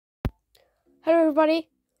Hello everybody,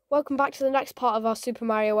 welcome back to the next part of our Super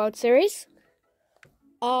Mario World series.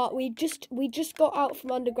 We just got out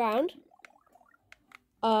from underground.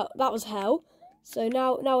 That was hell. So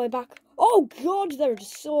now we're back. Oh god, there are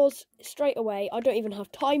just swords straight away. I don't even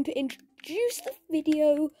have time to introduce the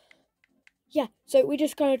video. Yeah, so we're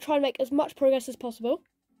just gonna try and make as much progress as possible.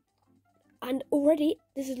 And already,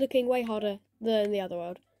 this is looking way harder than the other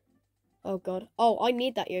world. Oh god. Oh, I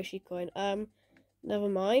need that Yoshi coin. Never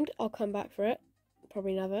mind. I'll come back for it.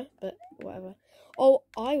 Probably never, but whatever. Oh,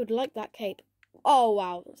 I would like that cape. Oh,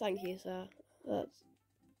 wow. Thank you, sir. That's...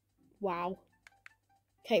 Wow.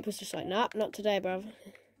 Cape was just like, nah, not today, bruv.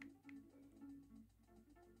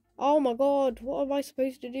 Oh my god, what am I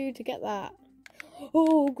supposed to do to get that?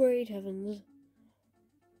 Oh, great heavens.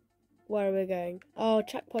 Where are we going? Oh,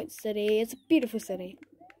 Checkpoint City. It's a beautiful city.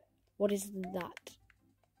 What is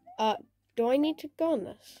that? Do I need to go on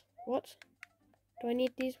this? What? Do I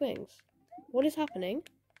need these wings? What is happening?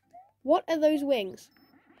 What are those wings?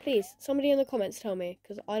 Please, somebody in the comments tell me,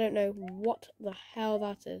 because I don't know what the hell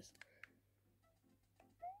that is.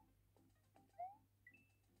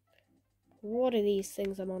 What are these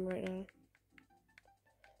things I'm on right now?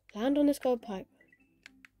 Land on this gold pipe.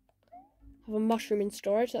 Have a mushroom in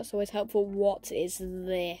storage, that's always helpful. What is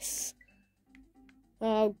this?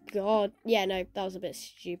 Oh god. Yeah, no, that was a bit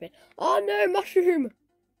stupid. Oh no, mushroom!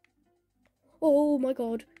 Oh my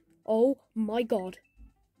god. Oh my god.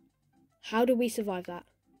 How do we survive that?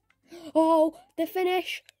 Oh, the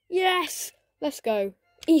finish! Yes! Let's go.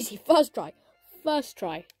 Easy, first try. First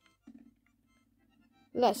try.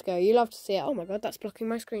 Let's go. You love to see it. Oh my god, that's blocking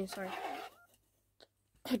my screen, sorry.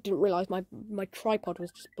 I didn't realise my tripod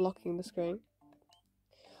was just blocking the screen.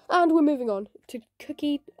 And we're moving on to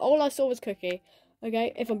Cookie. All I saw was Cookie.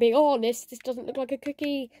 Okay, if I'm being honest, this doesn't look like a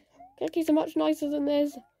cookie. Cookies are much nicer than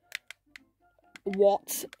this.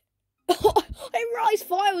 What? I realised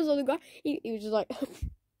fire was on the ground. He was just like...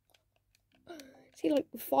 Is he like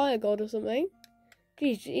a fire god or something?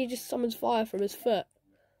 Jeez, he just summons fire from his foot.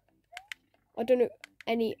 I don't know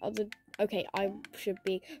any other... Okay, I should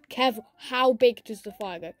be careful. How big does the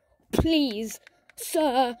fire go? Please,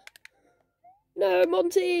 sir. No,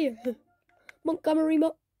 Monty. Montgomery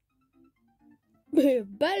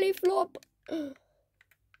belly flop.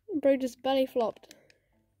 Bro just belly flopped.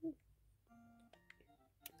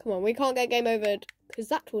 Come on, we can't get game overed, because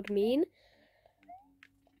that would mean...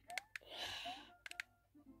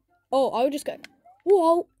 Oh, I would just go...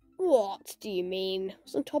 Whoa, what do you mean?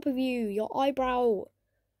 What's on top of you? Your eyebrow.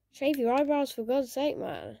 Shave your eyebrows for God's sake,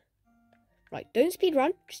 man. Right, don't speed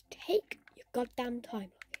run. Just take your goddamn time.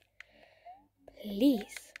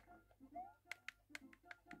 Please.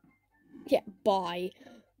 Yeah, bye.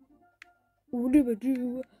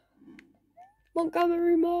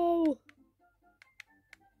 Montgomery Mo.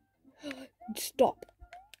 Stop.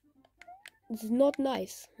 This is not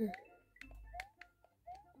nice.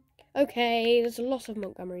 Okay, there's a lot of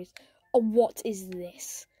Montgomerys. Oh, what is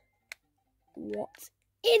this? What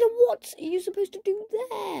are you supposed to do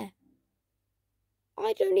there?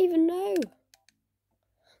 I don't even know.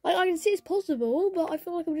 Like, I can see it's possible, but I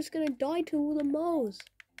feel like I'm just going to die to all the moles.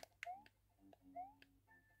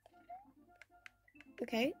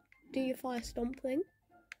 Okay, do your fire stomp thing.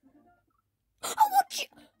 Oh, what you...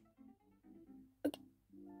 Okay.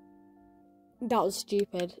 That was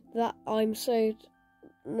stupid. I'm so...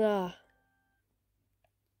 Nah.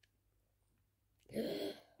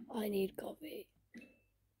 I need coffee.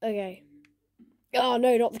 Okay. Oh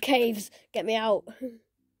no, not the caves. Get me out.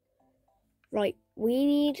 Right, we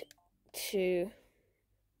need to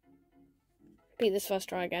beat this first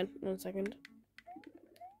try again. 1 second.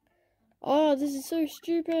 Oh, this is so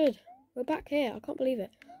stupid. We're back here. I can't believe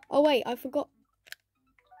it. Oh wait, I forgot.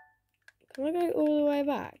 Can I go all the way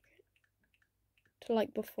back? To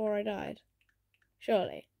like before I died?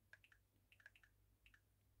 Surely.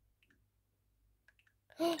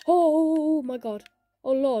 Oh my god.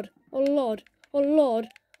 Oh lord. Oh lord. Oh lord.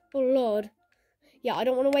 Oh lord. Yeah, I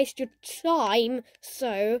don't want to waste your time,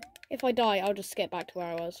 so if I die, I'll just skip back to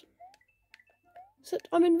where I was. So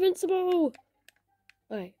I'm invincible!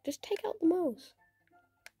 Okay, just take out the mouse.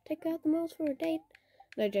 Take out the mouse for a date.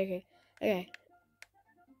 No, joking. Okay.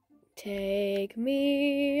 Take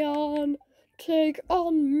me on. Take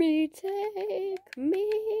on me. Take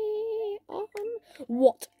me on.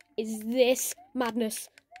 What is this madness?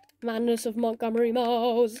 Madness of Montgomery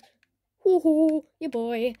Mouse. Hoo-hoo, your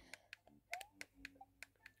boy.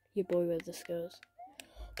 Your boy with the skills.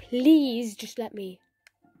 Please, just let me.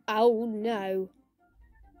 Oh, no.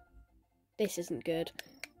 This isn't good.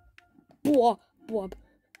 Bwah, bwub.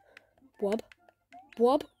 Bwub.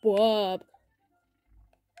 Bwub, bwub.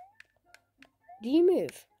 Do you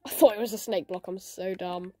move? I thought it was a snake block. I'm so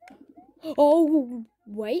dumb. Oh,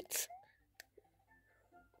 wait.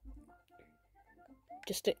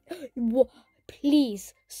 What?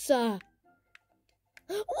 Please, sir.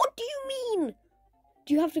 What do you mean?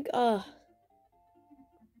 Do you have to...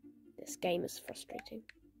 This game is frustrating.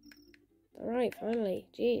 Alright, finally.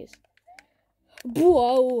 Jeez.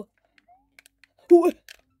 Whoa!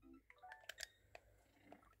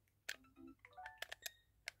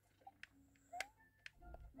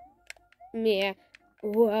 Yeah.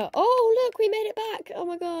 Whoa. Oh, look, we made it back. Oh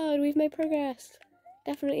my god, we've made progress.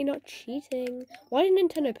 Definitely not cheating. Why did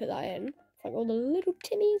Nintendo put that in? Like all the little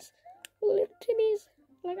Timmies.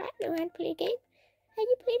 Like, I know how to play a game. How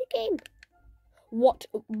you play the game? What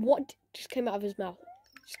just came out of his mouth?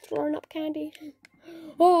 Just throwing up candy.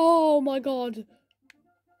 Oh my god.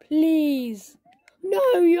 Please.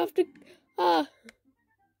 No, you have to...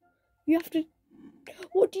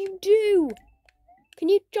 What do you do? Can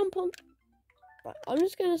you jump on... Right, I'm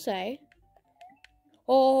just going to say...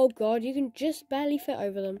 Oh god, you can just barely fit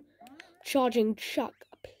over them. Charging Chuck.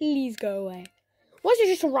 Please go away. Why is it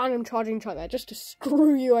just a random charging Chuck there? Just to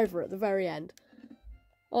screw you over at the very end.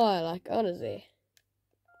 Oh, like, honestly.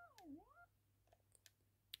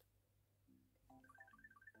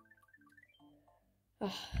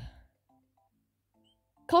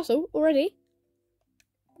 Castle already?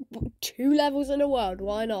 2 levels in a world.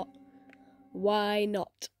 Why not? Why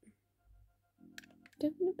not?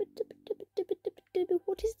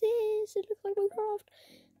 What is this? It looks like Minecraft.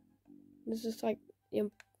 This is like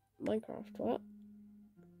Minecraft. What?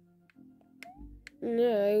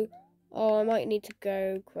 No. Oh, I might need to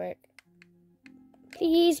go quick.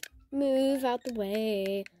 Please move out the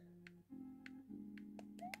way.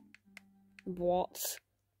 What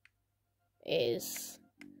is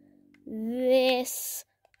this?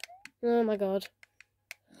 Oh my god.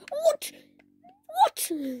 What?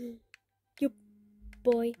 What? Your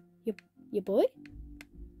boy? Your boy?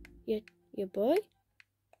 Your boy?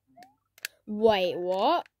 Wait,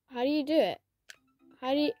 what? How do you do it?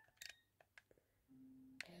 How do you...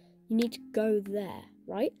 You need to go there,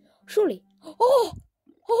 right? Surely. Oh!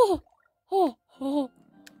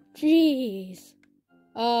 Jeez.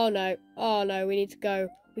 Oh no, we need to go.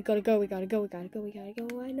 We gotta go. I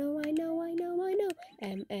know.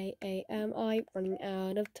 M-A-A-M-I, running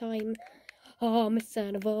out of time. Oh, Miss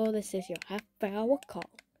Sandoval, this is your half-hour call.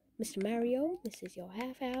 Mr. Mario, this is your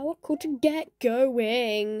half-hour call to get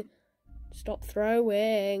going. Stop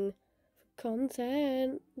throwing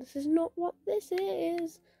content. This is not what this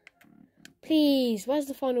is. Please, where's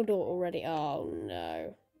the final door already? Oh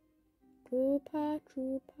no. Trooper,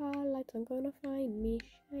 lights are gonna find me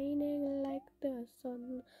shining like the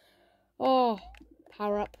sun. Oh,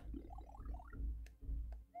 power up.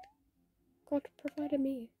 God provided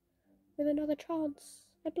me with another chance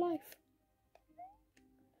at life.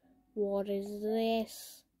 What is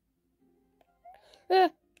this?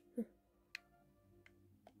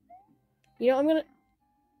 You know, I'm gonna...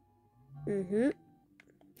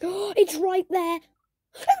 Oh, it's right there!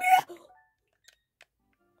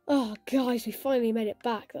 Oh, guys, we finally made it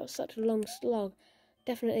back. That was such a long slog.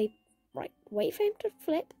 Definitely... Right, wait for him to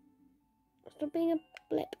flip. Stop being a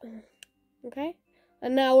blip. Okay?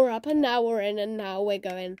 And now we're up, and now we're in, and now we're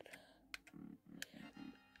going.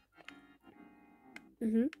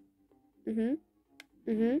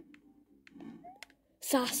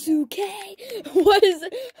 Sasuke! Why is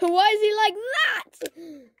he like that?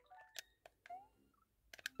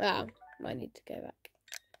 Oh, I need to go back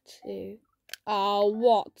to... Oh,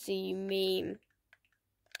 what do you mean?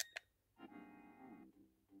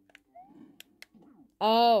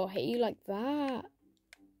 Oh, hit you like that.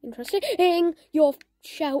 Interesting. Your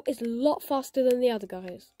shell is a lot faster than the other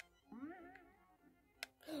guys.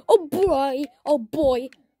 Oh boy! Oh boy!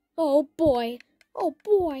 Oh boy! Oh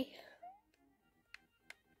boy!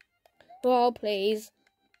 Oh, please.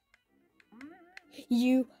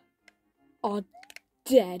 You are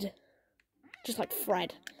dead. Just like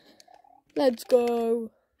Fred. Let's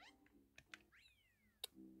go.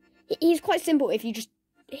 He's quite simple if you just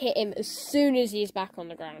hit him as soon as he's back on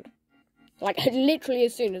the ground. Like, literally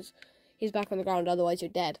as soon as he's back on the ground, otherwise you're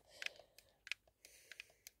dead.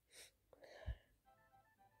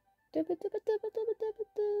 Thank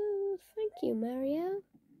you, Mario.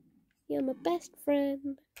 You're my best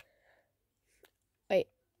friend. Wait,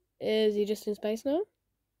 is he just in space now?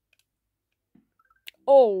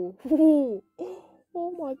 Oh,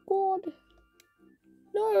 oh my god.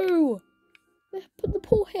 No! Put the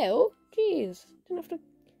poor hill? Jeez. Didn't have to...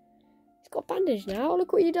 He's got a bandage now.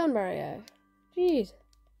 Look what you've done, Mario. Jeez.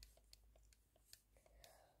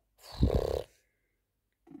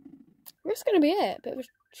 That's going to be it. Bit of a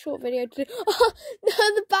short video to do. Oh, no,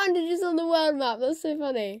 the bandages on the world map. That's so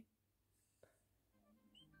funny.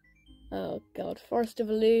 Oh, God. Forest of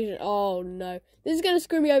Illusion. Oh, no. This is going to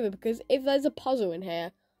screw me over because if there's a puzzle in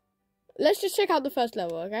here... Let's just check out the first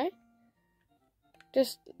level, okay?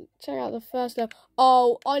 Just check out the first level.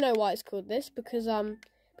 Oh, I know why it's called this. Because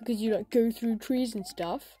you, like, go through trees and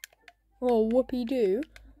stuff. Oh, whoopee-doo.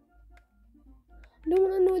 I don't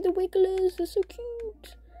want to know the wigglers. They're so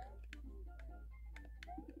cute.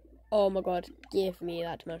 Oh, my God. Give me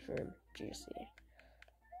that mushroom. Juicy.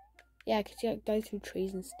 Yeah, because you like, go through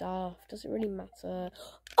trees and stuff. Doesn't really matter.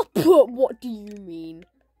 Oh, what do you mean?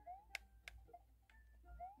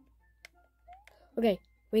 Okay,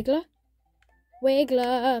 Wiggler?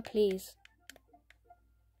 Wiggler, please.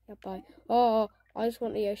 Yeah, bye. Oh, I just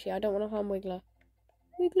want the Yoshi. I don't want to harm Wiggler.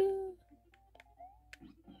 Wiggler.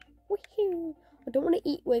 Woohoo. I don't want to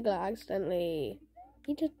eat Wiggler accidentally. I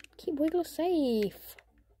need to keep Wiggler safe.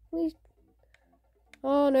 Please.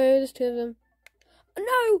 Oh, no, there's two of them.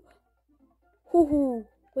 No! Hoo-hoo.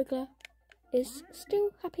 Wiggler is still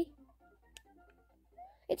happy.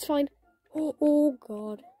 It's fine. Oh,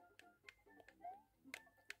 God.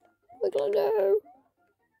 Wiggler, no.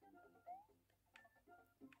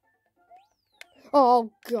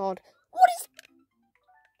 Oh, God. What is...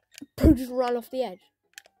 Bro just ran off the edge.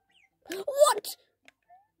 What?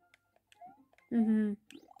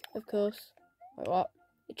 Of course. Wait, what?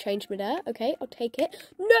 It changed me there. Okay, I'll take it.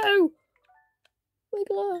 No!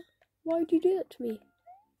 Wiggler, why would you do that to me?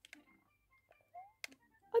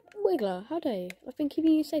 Wiggler, how dare you? I've been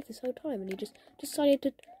keeping you safe this whole time and you just decided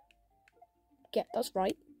to... Yeah, that's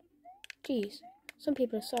right. Jeez, some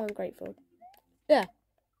people are so ungrateful. Yeah.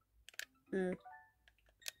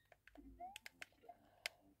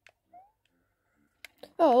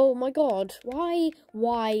 Oh my God, why,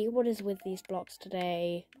 what is with these blocks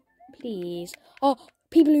today? Please. Oh,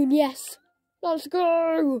 P-Balloon, yes! Let's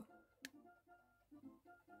go!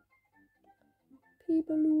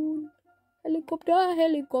 P-Balloon. Helicopter,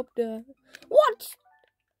 helicopter. What?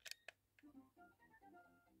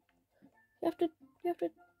 You have to,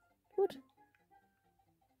 what?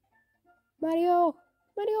 Mario,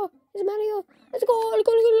 it's Mario. Let's go,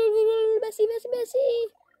 Messi.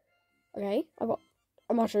 Okay, I've got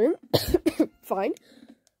a mushroom. Fine.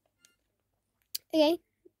 Okay.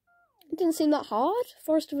 It didn't seem that hard.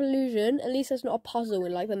 Forest of Illusion. At least there's not a puzzle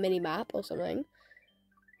in like the mini map or something.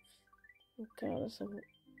 Okay, that's so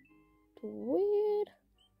weird.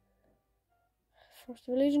 Forest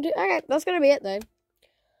of Illusion 2. Okay, that's gonna be it though.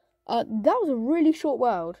 That was a really short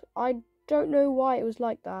world. I don't know why it was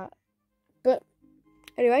like that. But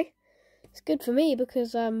anyway, it's good for me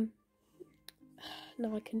because now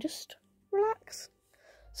I can just relax.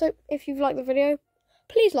 So if you've liked the video,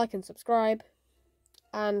 please like and subscribe,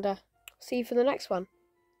 and see you for the next one.